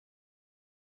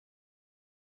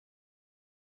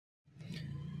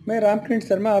मैं रामकिरण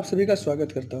शर्मा आप सभी का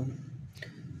स्वागत करता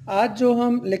हूँ। आज जो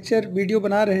हम लेक्चर वीडियो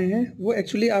बना रहे हैं वो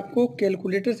एक्चुअली आपको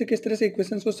कैलकुलेटर से किस तरह से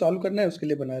इक्वेशंस को सॉल्व करना है उसके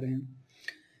लिए बना रहे हैं।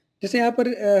 जैसे यहाँ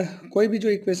पर कोई भी जो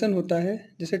इक्वेशन होता है,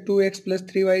 जैसे 2x plus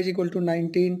 3y is equal to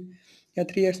 19 या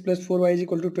 3x plus 4y is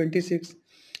equal to 26।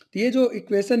 तो ये जो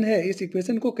इक्वेशन है, इस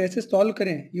इक्वेशन को कैसे सॉल्व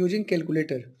करें यूजिंग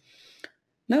कैलकुलेटर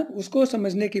ना, उसको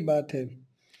समझने की बात है।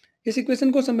 इस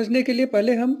इक्वेशन को समझने के लिए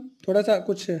पहले हम थोड़ा सा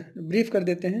कुछ ब्रीफ कर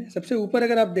देते हैं। सबसे ऊपर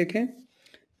अगर आप देखें,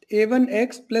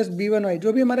 a1x प्लस b1y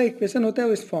जो भी हमारा इक्वेशन होता है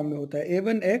वो इस फॉर्म में होता है।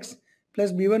 a1x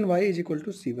plus b1y is equal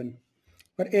to c1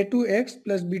 और a2x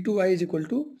plus b2y is equal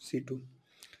to c2।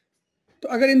 तो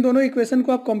अगर इन दोनों इक्वेशन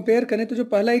को आप कंपेयर करें तो जो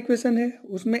पहला इक्वेशन है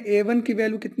उसमें a1 की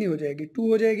वैल्यू कितनी हो जाएगी, 2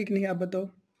 हो जाएगी कि नहीं आप बताओ।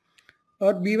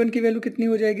 और b1 की वैल्यू कितनी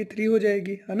हो जाएगी, 3 हो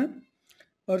जाएगी, है ना।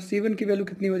 और c1 की वैल्यू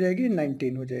कितनी हो जाएगी,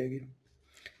 19 हो जाएगी।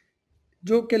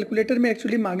 जो कैलकुलेटर में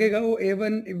एक्चुअली मांगेगा वो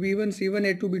a1 b1 c1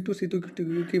 a2 b2 c2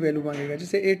 की वैल्यू मांगेगा।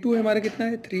 जैसे a2 हमारा कितना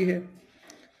है, 3 है,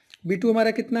 b2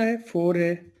 हमारा कितना है, 4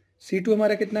 है, c2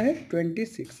 हमारा कितना है,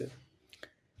 26 है।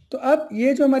 तो अब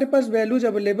ये जो हमारे पास वैल्यूज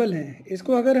अवेलेबल हैं,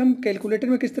 इसको अगर हम कैलकुलेटर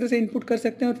में किस तरह से इनपुट कर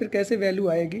सकते हैं और फिर कैसे वैल्यू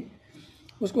आएगी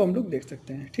उसको हम लोग देख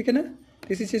सकते हैं, ठीक है ना।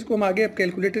 इसी चीज़ को हम आगे अब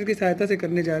कैलकुलेटर की सहायता से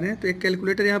करने जा रहे हैं। तो एक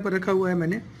कैलकुलेटर यहाँ पर रखा हुआ है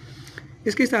मैंने,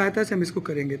 इसकी सहायता से हम इसको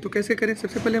करेंगे। तो कैसे करें,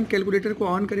 सबसे पहले हम कैलकुलेटर को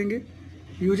ऑन करेंगे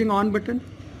यूजिंग ऑन बटन।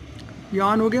 ये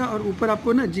ऑन हो गया और ऊपर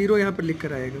आपको ना 0 यहाँ पर लिख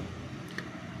कर आएगा।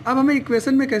 अब हमें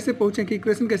इक्वेशन में कैसे पहुँचें कि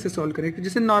इक्वेशन कैसे सॉल्व करें।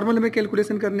 जैसे नॉर्मल हमें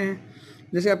कैलकुलेशन करने हैं,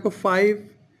 जैसे आपको 5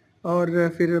 और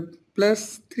फिर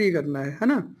 +3 करना है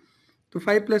ना। तो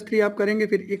 5 + 3 आप करेंगे,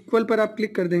 फिर इक्वल पर आप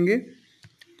क्लिक कर देंगे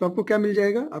तो आपको क्या मिल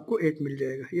जाएगा, आपको 8 मिल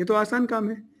जाएगा। ये तो आसान काम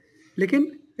है,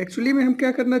 लेकिन एक्चुअली में हम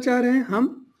क्या करना चाह रहे हैं,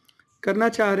 हम करना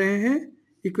चाह रहे हैं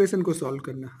इक्वेशन को सॉल्व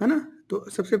करना, है ना। तो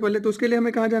सबसे पहले तो उसके लिए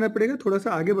हमें कहाँ जाना पड़ेगा, थोड़ा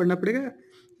सा आगे बढ़ना पड़ेगा।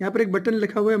 यहाँ पर एक बटन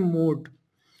लिखा हुआ है मोड,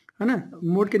 है ना।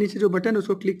 मोड के नीचे जो बटन है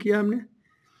उसको क्लिक किया हमने,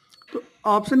 तो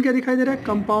ऑप्शन क्या दिखाई दे रहा है,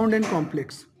 कंपाउंड एंड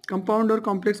कॉम्प्लेक्स। कंपाउंड और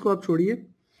कॉम्प्लेक्स को आप छोड़िए,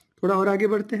 थोड़ा और आगे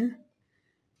बढ़ते हैं।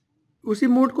 उसी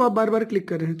मोड को आप बार बार क्लिक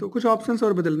कर रहे हैं तो कुछ ऑप्शंस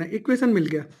और बदलना है। इक्वेशन मिल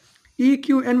गया,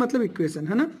 EQN मतलब इक्वेशन,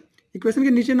 है ना। इक्वेशन के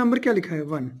नीचे नंबर क्या लिखा है,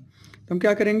 1। तो हम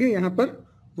क्या करेंगे, यहाँ पर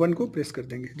 1 को प्रेस कर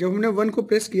देंगे। जब हमने 1 को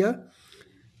प्रेस किया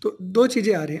तो दो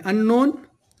चीज़ें आ रही हैं, अननोन,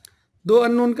 2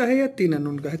 अननोन का है या 3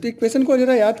 अननोन का है। तो इक्वेशन को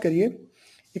ज़रा याद करिए,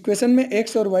 इक्वेशन में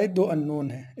x और y 2 अननोन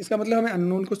है, इसका मतलब हमें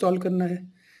अननोन को सॉल्व करना है।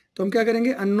 तो हम क्या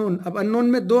करेंगे, अननोन। अब अननोन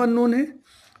में 2 अननोन है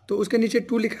तो उसके नीचे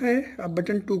 2 लिखा है, अब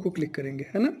बटन 2 को क्लिक करेंगे,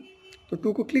 है ना। तो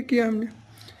 2 को क्लिक किया हमने।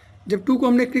 जब 2 को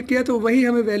हमने क्लिक किया तो वही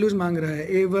हमें वैल्यूज़ मांग रहा है,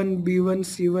 a1 b1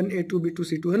 c1 a2 b2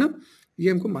 c2, है ना।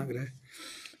 ये हमको मांग रहा है।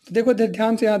 तो देखो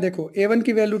ध्यान से, यहाँ देखो a1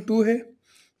 की वैल्यू 2 है,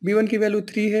 b1 की वैल्यू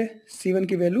 3 है, c1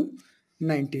 की वैल्यू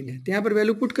 19 है। तो यहाँ पर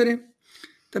वैल्यू पुट करें,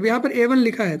 तब यहाँ पर a1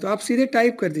 लिखा है तो आप सीधे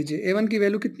टाइप कर दीजिए। a1 की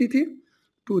वैल्यू कितनी थी,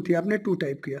 2 थी, आपने 2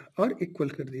 टाइप किया और इक्वल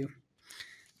कर दिया।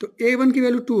 तो a1 की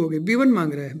वैल्यू 2 हो गई। b1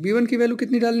 मांग रहा है, b1 की वैल्यू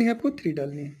कितनी डालनी है आपको, 3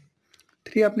 डालनी है।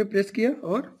 3 आपने प्रेस किया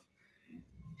और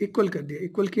इक्वल कर दिया,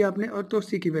 इक्वल किया आपने। और तो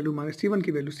c की वैल्यू मांगे, c1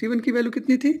 की वैल्यू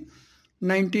कितनी थी,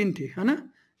 19 थी, है ना।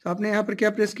 तो आपने यहाँ पर क्या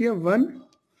प्रेस किया, 1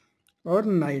 और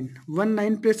 9, 1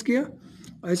 9 प्रेस किया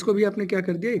और इसको भी आपने क्या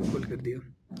कर दिया, इक्वल कर दिया।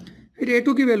 फिर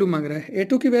a2 की वैल्यू मांग रहा है,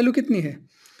 a2 की वैल्यू कितनी है,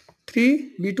 3,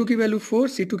 b2 की वैल्यू 4,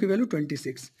 c2 की वैल्यू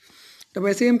 26। तब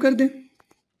ऐसे ही हम कर दें,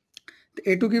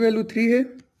 तो a2 की वैल्यू 3 है,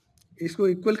 इसको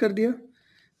इक्वल कर दिया।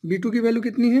 b2 की वैल्यू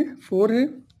कितनी है, 4 है,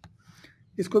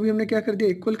 इसको भी हमने क्या कर दिया,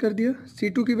 इक्वल कर दिया।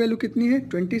 c2 की वैल्यू कितनी है,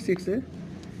 26 है,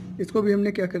 इसको भी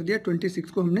हमने क्या कर दिया, 26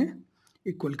 को हमने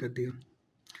इक्वल कर दिया।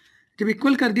 जब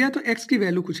इक्वल कर दिया तो x की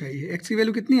वैल्यू कुछ आई है, x की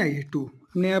वैल्यू कितनी आई है, 2।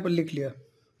 हमने यहाँ पर लिख लिया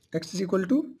x इज इक्वल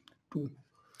टू 2।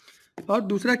 और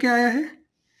दूसरा क्या आया है,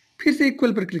 फिर से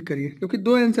इक्वल पर क्लिक करिए क्योंकि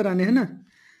 2 आंसर आने हैं ना।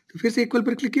 तो फिर से इक्वल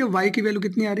पर क्लिक किया, y की वैल्यू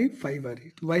कितनी आ रही है, 5 आ रही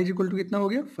है। तो y इज इक्वल टू कितना हो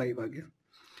गया, 5 आ गया,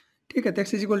 ठीक है। तो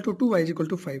x is equal to 2, y is equal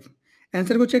to 5।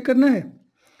 Answer को चेक करना है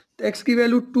तो x की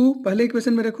वैल्यू 2 पहले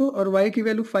इक्वेशन में रखो और y की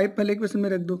वैल्यू 5 पहले इक्वेशन में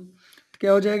रख दो। तो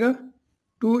क्या हो जाएगा,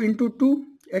 2 इंटू 2,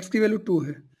 एक्स की वैल्यू 2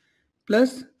 है,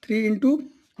 प्लस 3 इंटू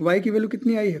वाई की वैल्यू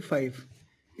कितनी आई है, 5,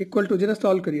 इक्वल टू, जरा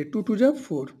सॉल्व करिए, 2 2 जा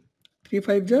 4, 3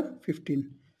 5 जा 15,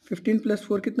 15 प्लस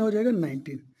 4 कितना हो जाएगा,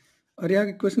 19। और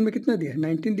यहाँ क्वेश्चन में कितना दिया है,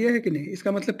 19 दिया है कि नहीं।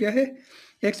 इसका मतलब क्या है,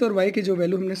 एक्स और वाई की जो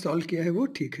वैल्यू हमने सॉल्व किया है वो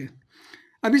ठीक है।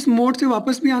 अब इस मोड से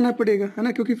वापस भी आना पड़ेगा, है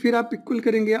ना, क्योंकि फिर आप इक्वल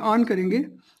करेंगे, ऑन करेंगे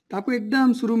तो आपको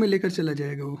एकदम शुरू में लेकर चला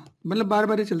जाएगा वो, मतलब बार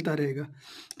बार ये चलता रहेगा।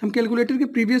 तो हम कैलकुलेटर के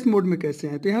प्रीवियस मोड में कैसे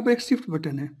हैं, तो यहाँ पर एक शिफ्ट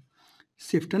बटन है,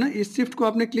 शिफ्ट, है ना। इस शिफ्ट को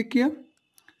आपने क्लिक किया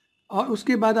और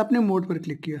उसके बाद आपने मोड पर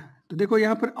क्लिक किया तो देखो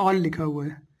यहाँ पर ऑल लिखा हुआ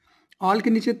है, ऑल के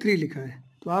नीचे 3 लिखा है।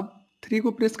 तो आप 3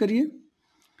 को प्रेस करिए,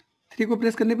 3 को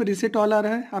प्रेस करने पर रिसेट ऑल आ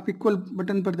रहा है। आप इक्वल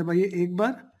बटन पर दबाइए एक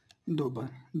बार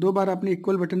दो बार आपने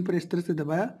इक्वल बटन पर इस तरह से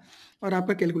दबाया और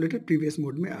आपका कैलकुलेटर प्रीवियस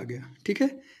मोड में आ गया। ठीक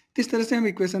है, इस तरह से हम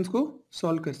इक्वेशंस को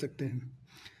सॉल्व कर सकते हैं।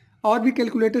 और भी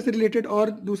कैलकुलेटर से रिलेटेड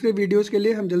और दूसरे वीडियोस के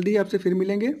लिए हम जल्दी ही आपसे फिर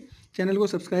मिलेंगे। चैनल को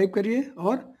सब्सक्राइब करिए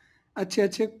और अच्छे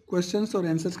अच्छे क्वेश्चंस और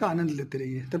आंसर्स का आनंद लेते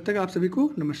रहिए। तब तक आप सभी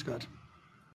को नमस्कार।